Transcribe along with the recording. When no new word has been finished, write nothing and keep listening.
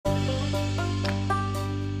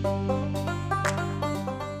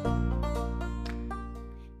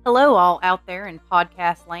Hello, all out there in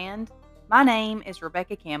podcast land. My name is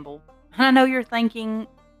Rebecca Campbell, and I know you're thinking,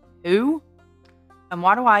 who? And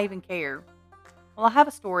why do I even care? Well, I have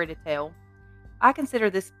a story to tell. I consider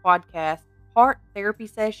this podcast part therapy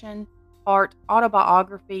session, part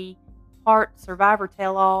autobiography, part survivor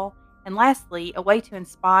tell all, and lastly, a way to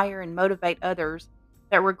inspire and motivate others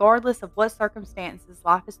that regardless of what circumstances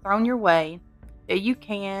life has thrown your way, that you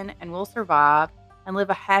can and will survive and live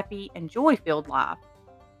a happy and joy filled life.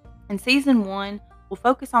 In season one, we'll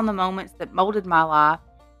focus on the moments that molded my life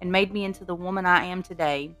and made me into the woman I am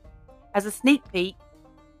today. As a sneak peek,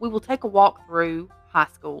 we will take a walk through high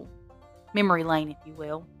school, memory lane, if you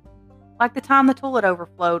will. Like the time the toilet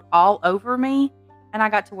overflowed all over me and I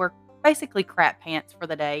got to wear basically crap pants for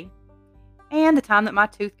the day, and the time that my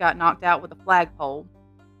tooth got knocked out with a flagpole.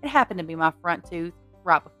 It happened to be my front tooth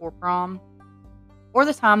right before prom. Or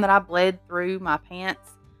the time that I bled through my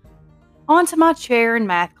pants onto my chair in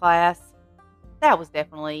math class. That was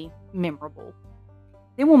definitely memorable.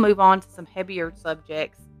 Then we'll move on to some heavier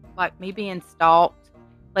subjects, like me being stalked,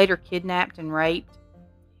 later kidnapped and raped.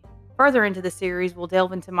 Further into the series, we'll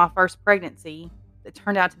delve into my first pregnancy that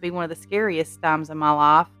turned out to be one of the scariest times of my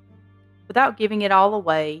life. Without giving it all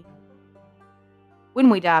away, when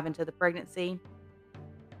we dive into the pregnancy,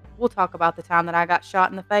 we'll talk about the time that I got shot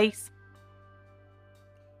in the face.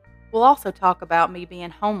 We'll also talk about me being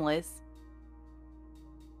homeless.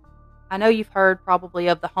 I know you've heard probably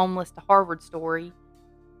of the homeless to Harvard story.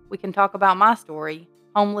 We can talk about my story,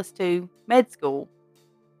 homeless to med school,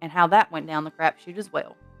 and how that went down the crapshoot as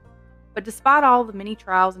well. But despite all the many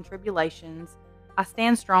trials and tribulations, I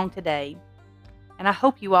stand strong today, and I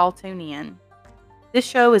hope you all tune in. This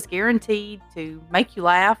show is guaranteed to make you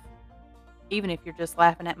laugh, even if you're just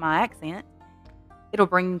laughing at my accent. It'll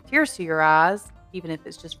bring tears to your eyes, even if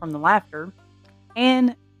it's just from the laughter,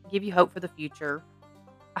 and give you hope for the future.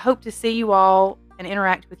 I hope to see you all and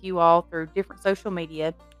interact with you all through different social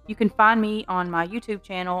media. You can find me on my YouTube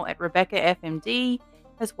channel at Rebecca FMD,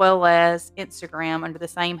 as well as Instagram under the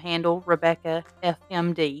same handle, Rebecca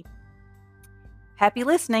FMD. Happy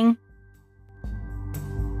listening!